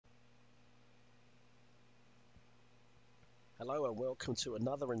Hello and welcome to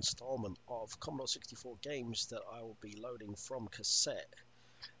another installment of Commodore 64 games that I will be loading from cassette.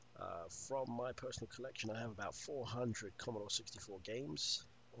 From my personal collection, I have about 400 Commodore 64 games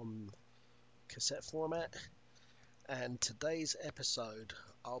on cassette format, and today's episode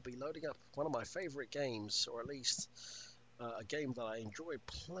I'll be loading up one of my favorite games, or at least a game that I enjoy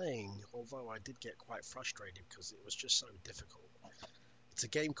playing, although I did get quite frustrated because it was just so difficult. It's a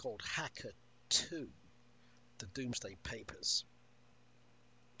game called Hacker II The Doomsday Papers.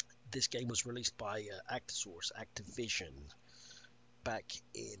 This game was released by Actisource, Activision, back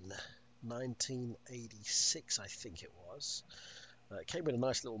in 1986, I think it was. It came with a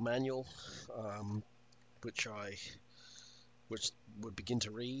nice little manual, which would begin to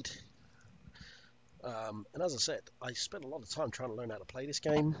read. And as I said, I spent a lot of time trying to learn how to play this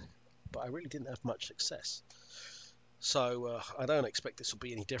game, but I really didn't have much success. So I don't expect this will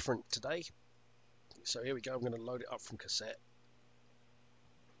be any different today. So here we go, I'm going to load it up from cassette.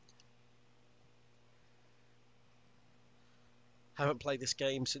 Haven't played this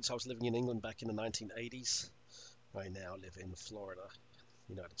game since I was living in England back in the 1980s. I now live in Florida,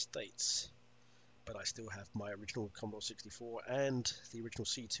 United States. But I still have my original Commodore 64 and the original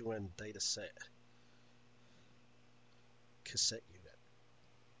C2N data set cassette unit.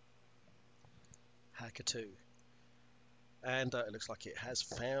 Hacker II. And it looks like it has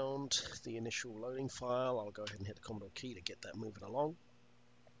found the initial loading file. I'll go ahead and hit the Commodore key to get that moving along.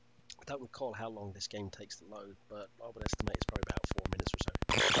 I don't recall how long this game takes to load, but I would estimate it's probably about 4 minutes or so.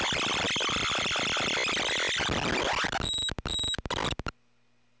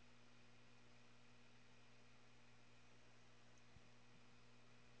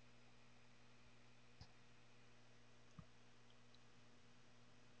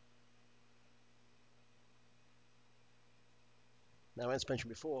 Now, as mentioned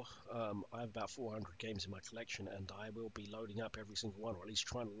before, I have about 400 games in my collection, and I will be loading up every single one, or at least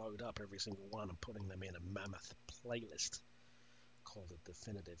trying to load up every single one and putting them in a mammoth playlist called the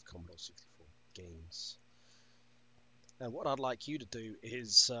Definitive Commodore 64 Games. And what I'd like you to do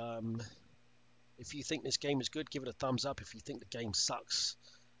is, if you think this game is good, give it a thumbs up. If you think the game sucks,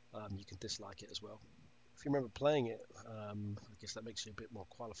 you can dislike it as well. If you remember playing it, I guess that makes you a bit more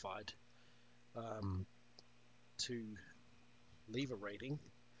qualified to leave a rating,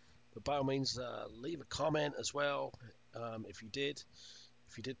 but by all means leave a comment as well if you did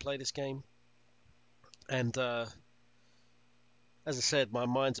play this game. And as I said, my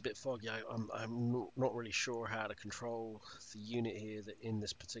mind's a bit foggy. I'm not really sure how to control the unit here in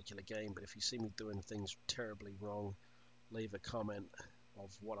this particular game, but if you see me doing things terribly wrong, leave a comment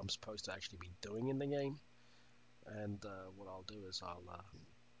of what I'm supposed to actually be doing in the game, and what I'll do is I'll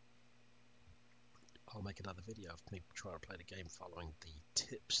make another video of me trying to play the game following the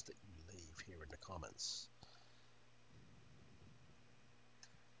tips that you leave here in the comments.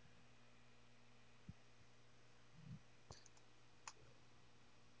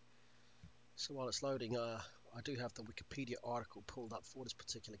 So while it's loading, I do have the Wikipedia article pulled up for this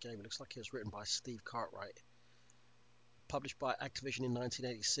particular game. It looks like it was written by Steve Cartwright. Published by Activision in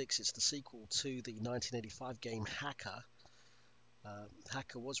 1986, it's the sequel to the 1985 game Hacker.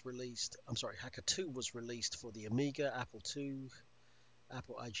 Hacker II was released for the Amiga, Apple II,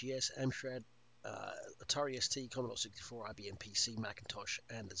 Apple IGS, Amstrad, Atari ST, Commodore 64, IBM PC, Macintosh,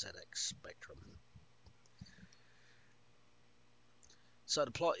 and the ZX Spectrum. So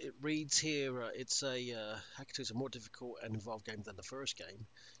the plot, it reads here, Hacker II is a more difficult and involved game than the first game.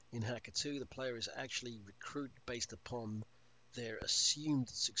 In Hacker II, the player is actually recruited based upon their assumed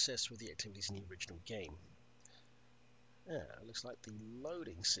success with the activities in the original game. Yeah, it looks like the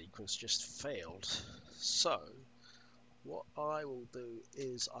loading sequence just failed. So what I will do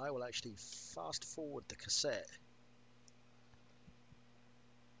is I will actually fast forward the cassette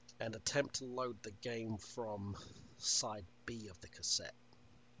and attempt to load the game from side B of the cassette.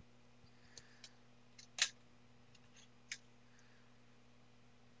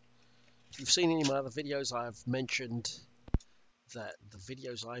 If you've seen any of my other videos, I've mentioned that the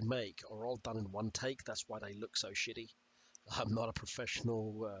videos I make are all done in one take. That's why they look so shitty. I'm not a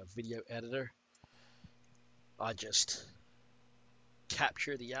professional video editor. I just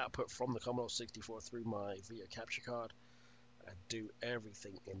capture the output from the Commodore 64 through my video capture card and do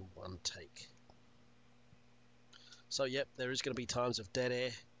everything in one take. So yep, there is going to be times of dead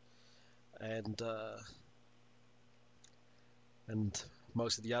air, and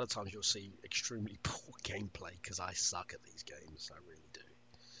most of the other times you'll see extremely poor gameplay because I suck at these games. I really do.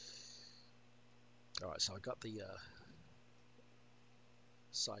 Alright, so I got the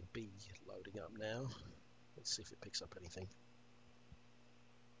side B loading up now. Let's see if it picks up anything.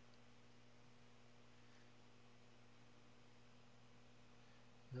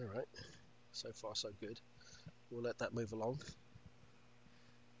 Alright, so far so good. We'll let that move along.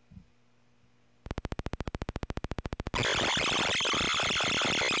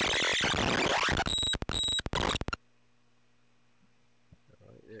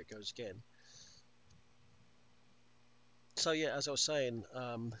 Alright, there it goes again. So yeah, as I was saying,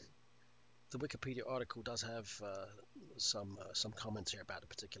 the Wikipedia article does have some comments here about a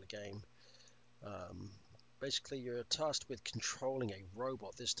particular game. Basically, you're tasked with controlling a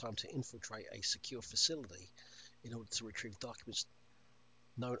robot, this time to infiltrate a secure facility in order to retrieve documents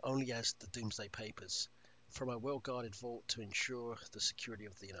known only as the Doomsday Papers from a well-guarded vault to ensure the security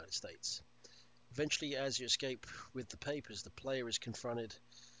of the United States. Eventually, as you escape with the papers, the player is confronted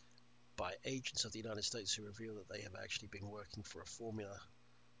by agents of the United States who reveal that they have actually been working for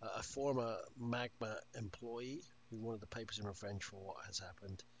a former Magma employee who wanted the papers in revenge for what has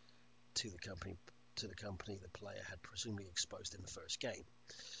happened to the company the player had presumably exposed in the first game.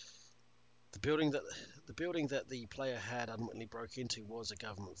 The building that the player had unwittingly broke into was a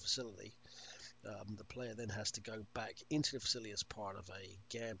government facility. The player then has to go back into the facility as part of a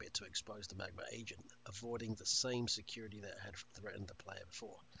gambit to expose the Magma agent, avoiding the same security that had threatened the player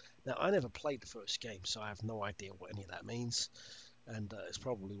before. Now, I never played the first game, so I have no idea what any of that means, and it's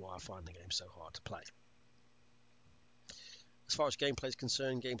probably why I find the game so hard to play. As far as gameplay is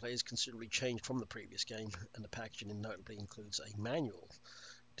concerned, gameplay is considerably changed from the previous game, and the packaging notably includes a manual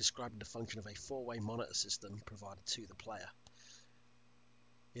describing the function of a four-way monitor system provided to the player.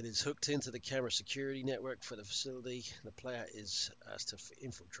 It is hooked into the camera security network for the facility the player is asked to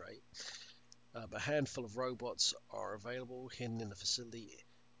infiltrate. A handful of robots are available hidden in the facility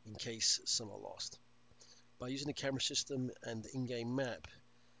in case some are lost. By using the camera system and the in-game map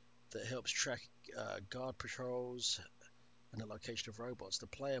that helps track guard patrols and the location of robots, the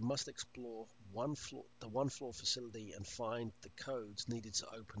player must explore the one-floor facility and find the codes needed to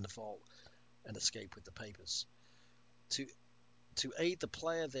open the vault and escape with the papers. To aid the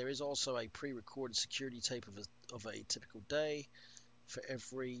player, there is also a pre-recorded security tape of a typical day for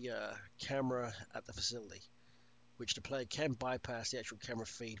every camera at the facility, which the player can bypass the actual camera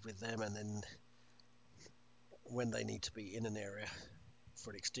feed with them, and then when they need to be in an area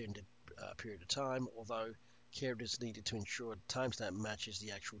for an extended period of time, although care is needed to ensure the timestamp matches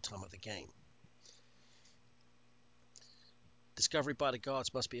the actual time of the game. Discovery by the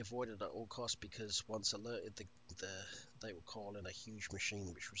guards must be avoided at all costs because once alerted, they will call in a huge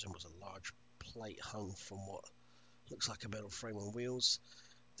machine which resembles a large plate hung from what looks like a metal frame on wheels.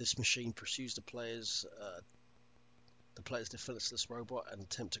 This machine pursues the player's defenseless robot and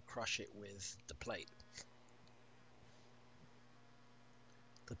attempt to crush it with the plate.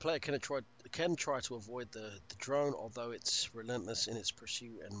 The player can try to avoid the drone, although it's relentless in its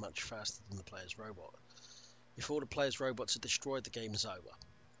pursuit and much faster than the player's robot. If all the player's robots are destroyed, the game is over.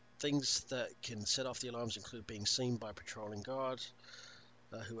 Things that can set off the alarms include being seen by a patrolling guard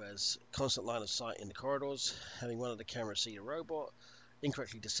who has constant line of sight in the corridors, having one of the cameras see a robot,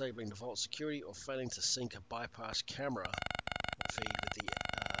 incorrectly disabling the vault security, or failing to sync a bypass camera feed with the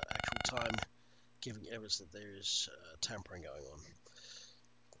actual time, giving evidence that there is tampering going on.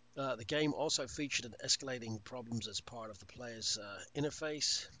 The game also featured an escalating problems as part of the player's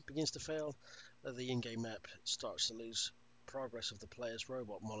interface begins to fail. The in-game map starts to lose progress of the player's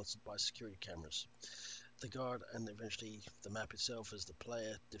robot monitored by security cameras. The guard and eventually the map itself as the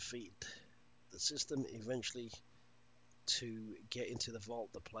player defeat the system. Eventually, to get into the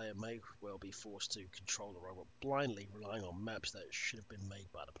vault, the player may well be forced to control the robot blindly, relying on maps that should have been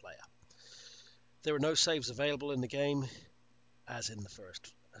made by the player. There are no saves available in the game, as in the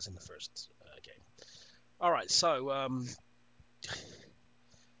first game. Alright, so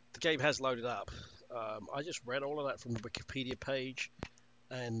the game has loaded up. I just read all of that from the Wikipedia page,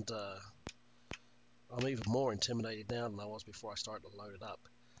 and I'm even more intimidated now than I was before I started to load it up.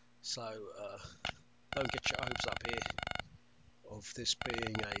 So don't get your hopes up here of this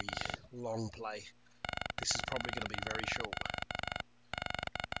being a long play. This is probably going to be very short.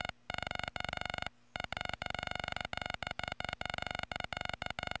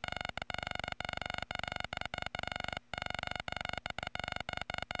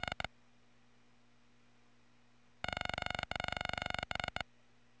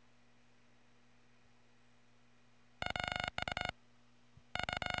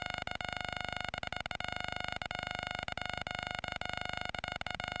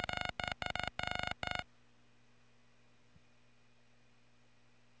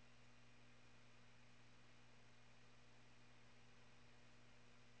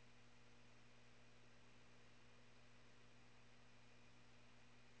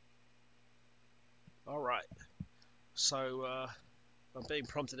 Alright, so I'm being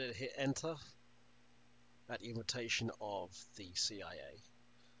prompted to hit enter at the invitation of the CIA.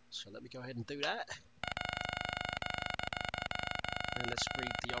 So let me go ahead and do that. And let's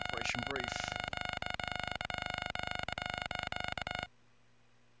read the operation brief.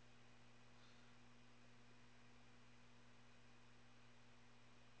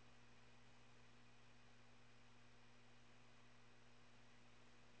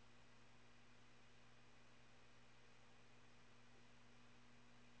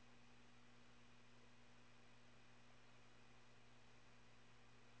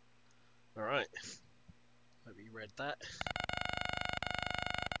 Alright, hope you read that.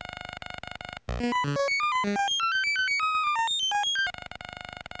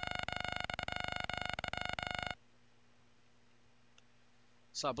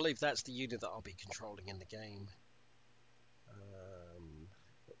 So I believe that's the unit that I'll be controlling in the game.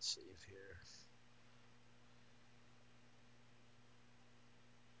 Let's see if here.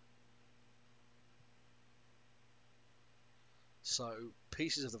 So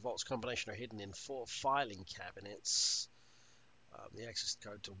pieces of the Vault's combination are hidden in 4 filing cabinets. The access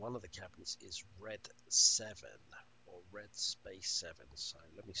code to one of the cabinets is Red 7 or Red Space 7. So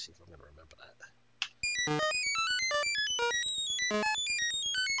let me see if I'm going to remember that.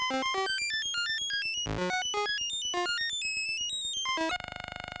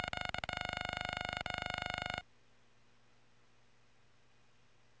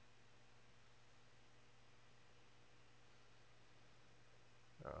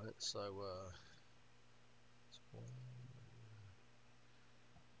 Alright, so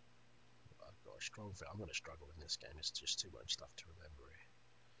I've got a strong feel. I'm going to struggle in this game. It's just too much stuff to remember here.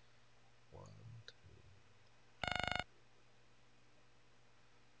 1,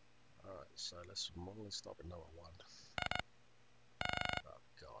 2. Alright, so let's start with number 1. Oh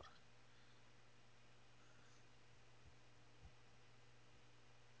god.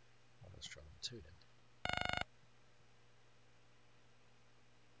 Well, let's try number 2 then.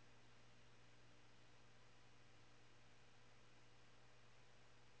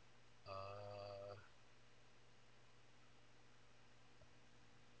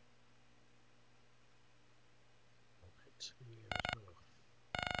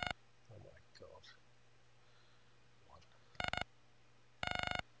 Oh my god. 1.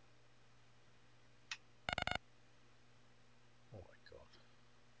 Oh my god.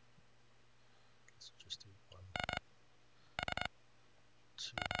 Let's just do 1,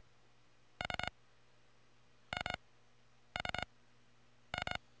 2.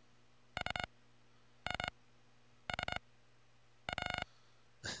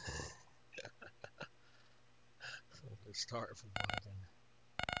 Let's start from 1 again.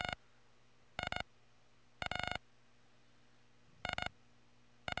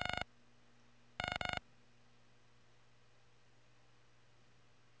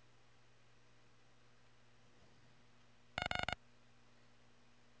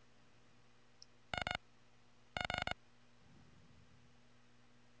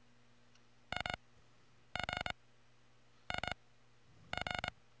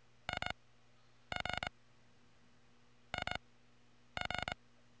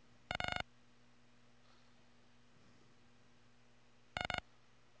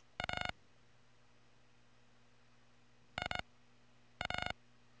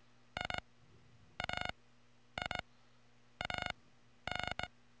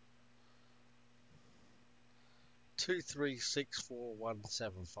 Two, 3, 6, 4, 1,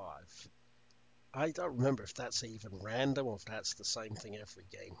 7, 5. I don't remember if that's even random or if that's the same thing every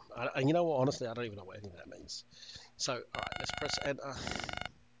game. And you know what? Honestly, I don't even know what any of that means. So, all right, let's press enter. All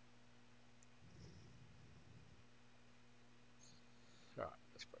right,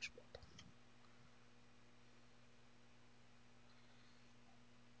 let's press 1.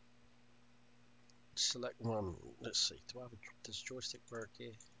 Select 1. Let's see. Does joystick work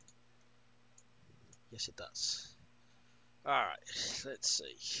here? Yes, it does. Alright, let's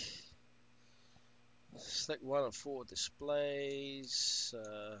see. Select 1 of 4 displays.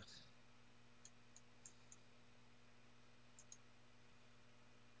 Oh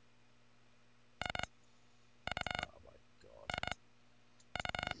my god.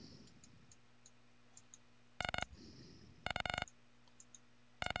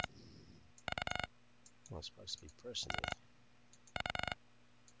 I'm supposed to be pressing it.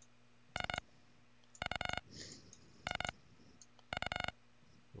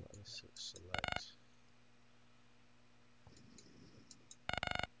 Let's select.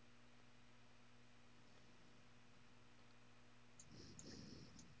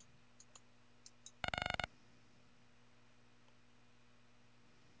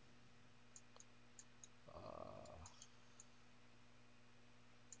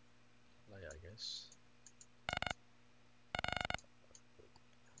 this.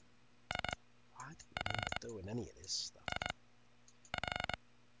 I didn't remember doing any of this stuff.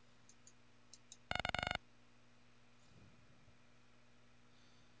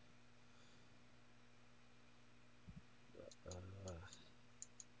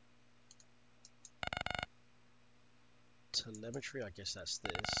 Telemetry, I guess that's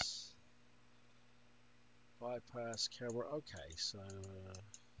this. Bypass camera, okay, so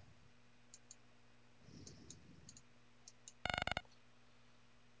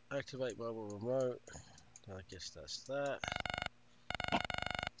activate mobile remote, I guess that's that.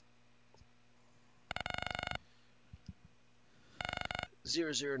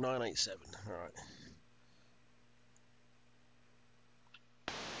 Zero 00987, alright.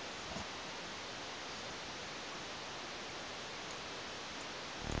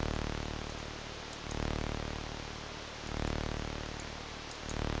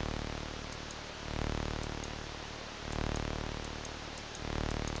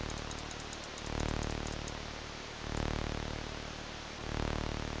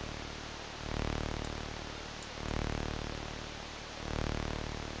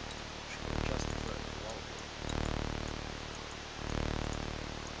 Adjust the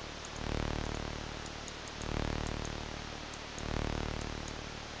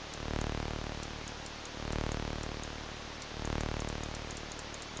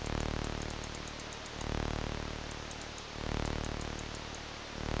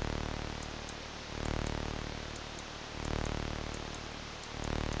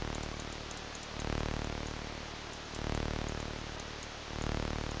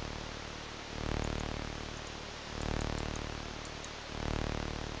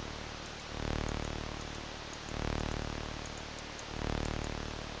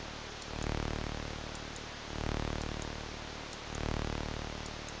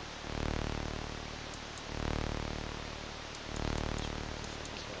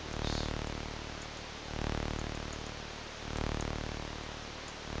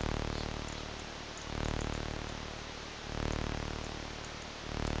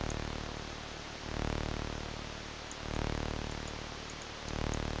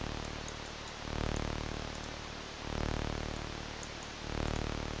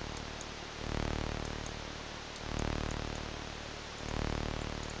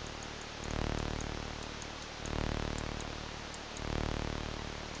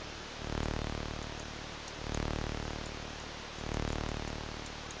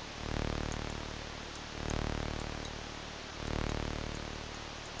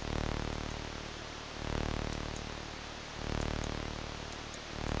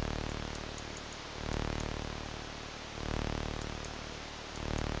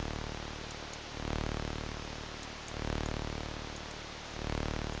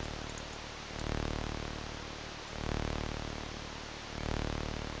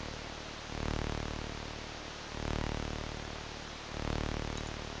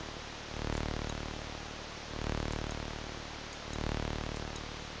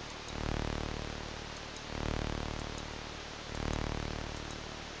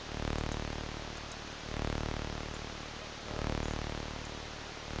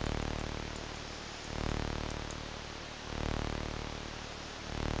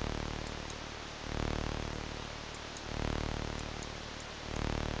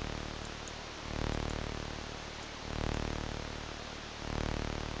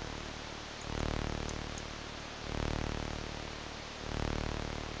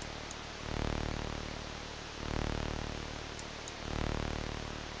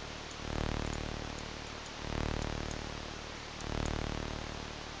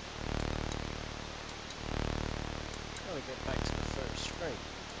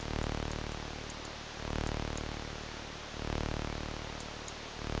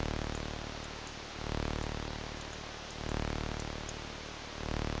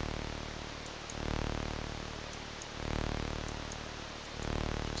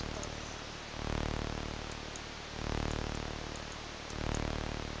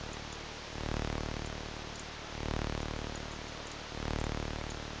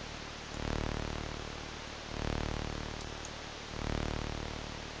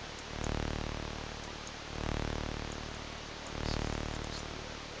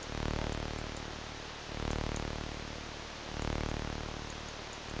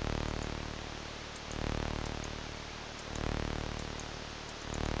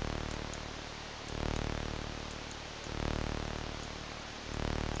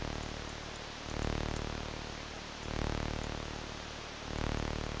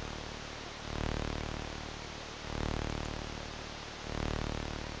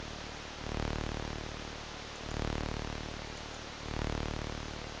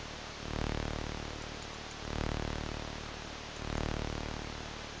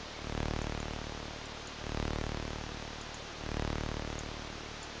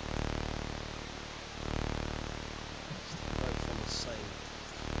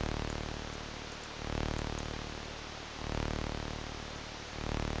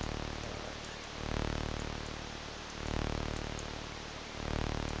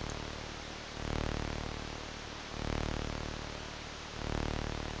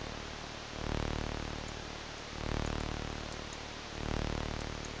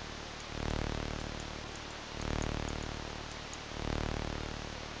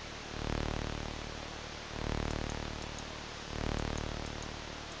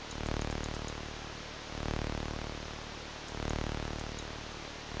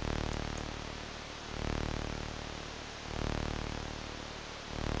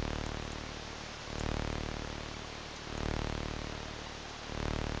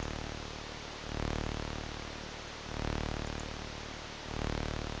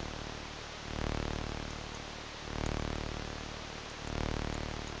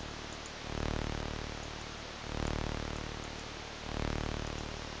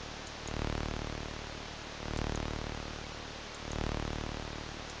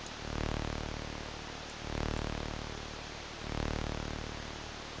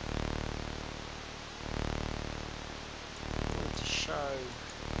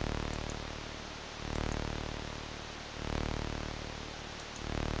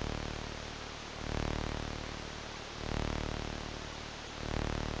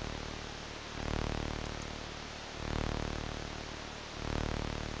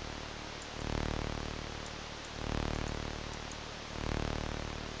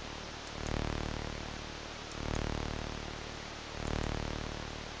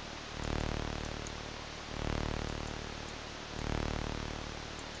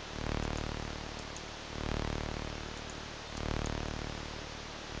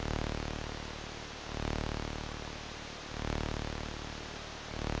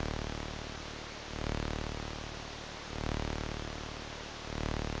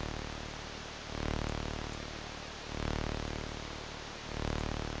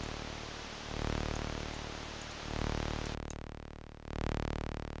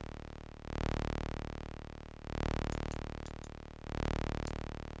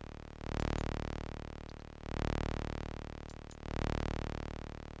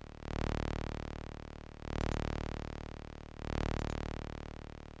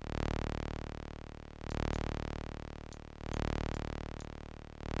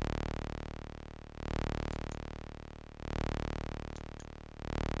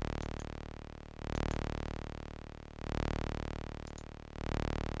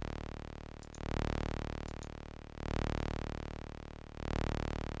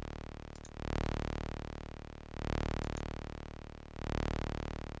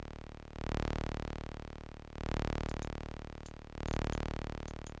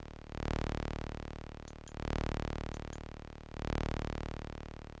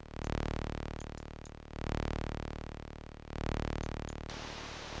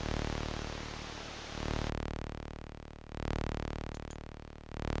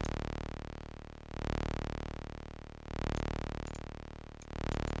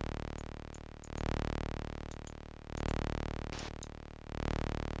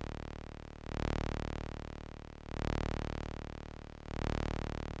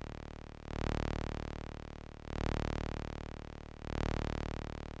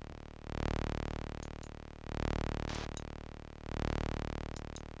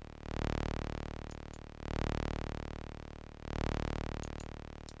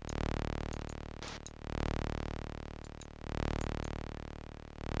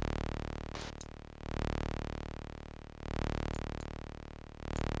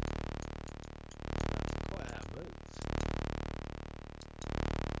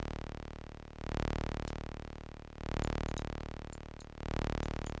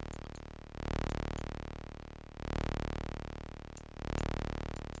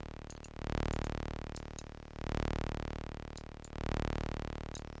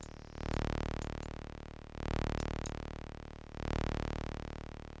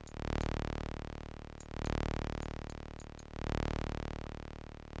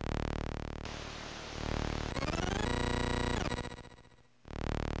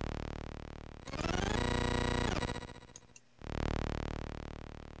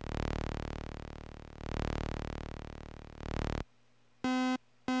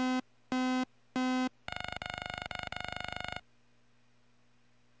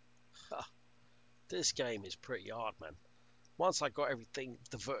this game is pretty hard, man. Once I got everything,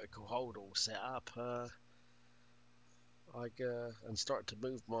 the vertical hold all set up, and started to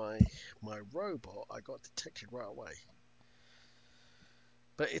move my robot, I got detected right away.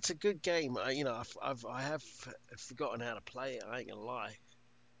 But it's a good game. I have forgotten how to play it. I ain't gonna lie.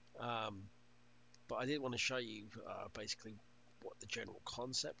 But I did want to show you basically what the general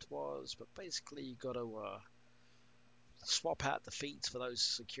concept was. But basically, you got to swap out the feeds for those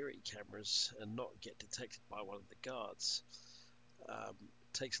security cameras and not get detected by one of the guards.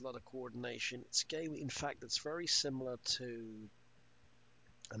 Takes a lot of coordination. It's a game, in fact, that's very similar to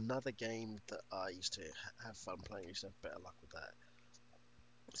another game that I used to have fun playing. I used to have better luck with that.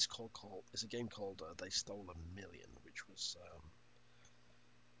 It's a game called They Stole a Million, which was I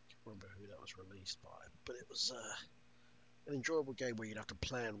can't remember who that was released by, but it was an enjoyable game where you'd have to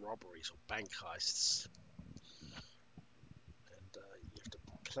plan robberies or bank heists, and you have to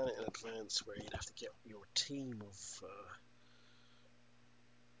plan it in advance, where you'd have to get your team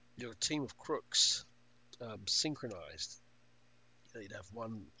of crooks synchronized. You'd have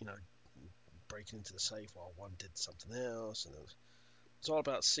one, breaking into the safe while one did something else, and it's all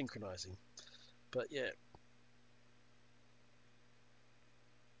about synchronizing. But yeah,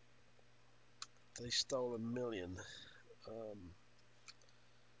 They Stole a Million.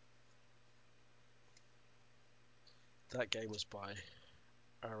 That game was by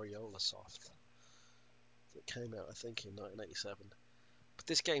Ariolasoft. It came out, I think, in 1987. But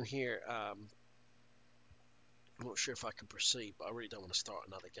this game here, I'm not sure if I can proceed, but I really don't want to start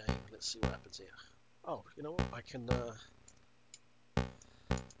another game. Let's see what happens here. Oh, you know what? I can.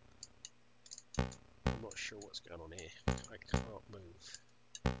 I'm not sure what's going on here. I can't move.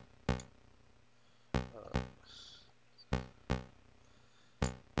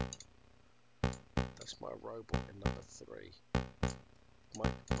 That's my robot in number 3.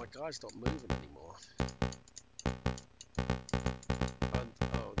 My guy's not moving anymore. And,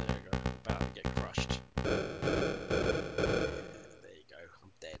 oh, there you go. I'm about to get crushed. There you go.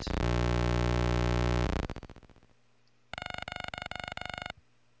 I'm dead.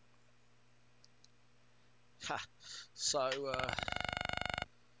 Ha! So,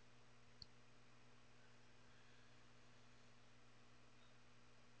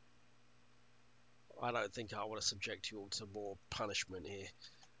 I don't think I want to subject you all to more punishment here,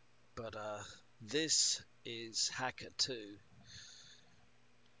 but this is Hacker II,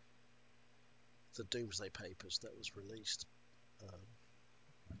 The Doomsday Papers, that was released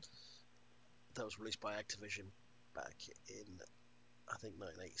by Activision back in, I think,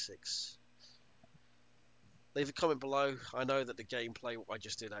 1986. Leave a comment below. I know that the gameplay, what I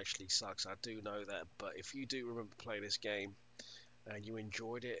just did, actually sucks. I do know that, but if you do remember playing this game and you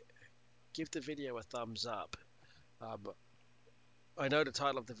enjoyed it, give the video a thumbs up. I know the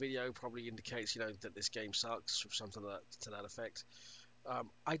title of the video probably indicates, that this game sucks, or something to that effect.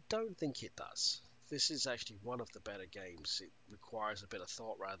 I don't think it does. This is actually one of the better games. It requires a bit of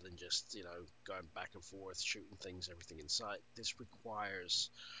thought rather than just, going back and forth, shooting things, everything in sight. This requires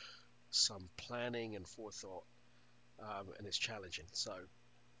some planning and forethought, and it's challenging. So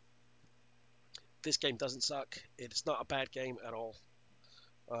this game doesn't suck. It's not a bad game at all.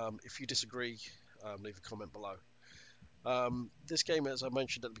 If you disagree, leave a comment below. This game, as I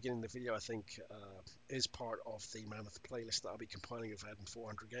mentioned at the beginning of the video, I think is part of the Mammoth playlist that I'll be compiling of adding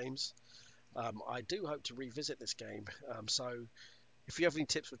 400 games. I do hope to revisit this game, so if you have any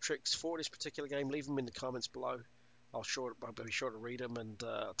tips or tricks for this particular game, leave them in the comments below. I'll be sure to read them, and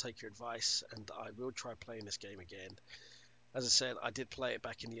I'll take your advice, and I will try playing this game again. As I said, I did play it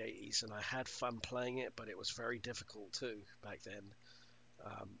back in the 80s, and I had fun playing it, but it was very difficult too back then.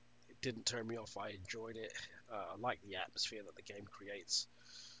 It didn't turn me off. I enjoyed it. I like the atmosphere that the game creates,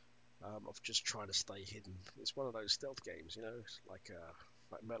 of just trying to stay hidden. It's one of those stealth games, like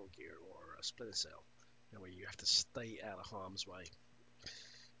Metal Gear or Splinter Cell, where you have to stay out of harm's way.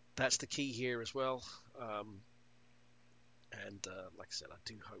 That's the key here as well. And like I said, I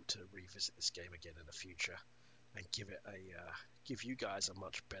do hope to revisit this game again in the future and give you guys a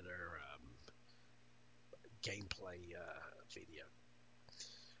much better gameplay video.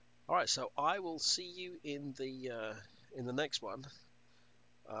 All right, so I will see you in the next one.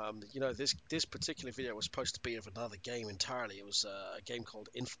 This particular video was supposed to be of another game entirely. It was a game called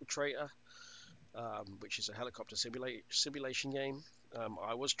Infiltrator, which is a helicopter simulation game.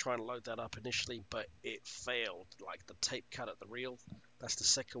 I was trying to load that up initially, but it failed. Like, the tape cut at the reel. That's the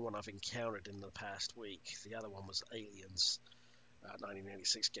second one I've encountered in the past week. The other one was Aliens,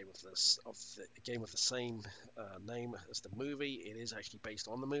 1986 game of the same name as the movie. It is actually based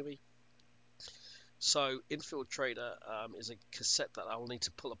on the movie. So Infiltrator is a cassette that I will need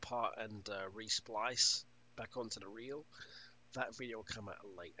to pull apart and resplice back onto the reel. That video will come at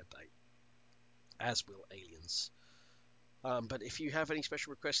a later date, as will Aliens. But if you have any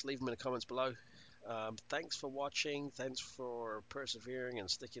special requests, leave them in the comments below. Thanks for watching, thanks for persevering and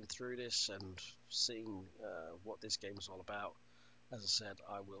sticking through this and seeing what this game is all about. As I said,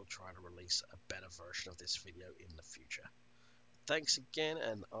 I will try to release a better version of this video in the future. Thanks again,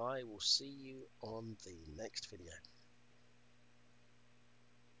 and I will see you on the next video.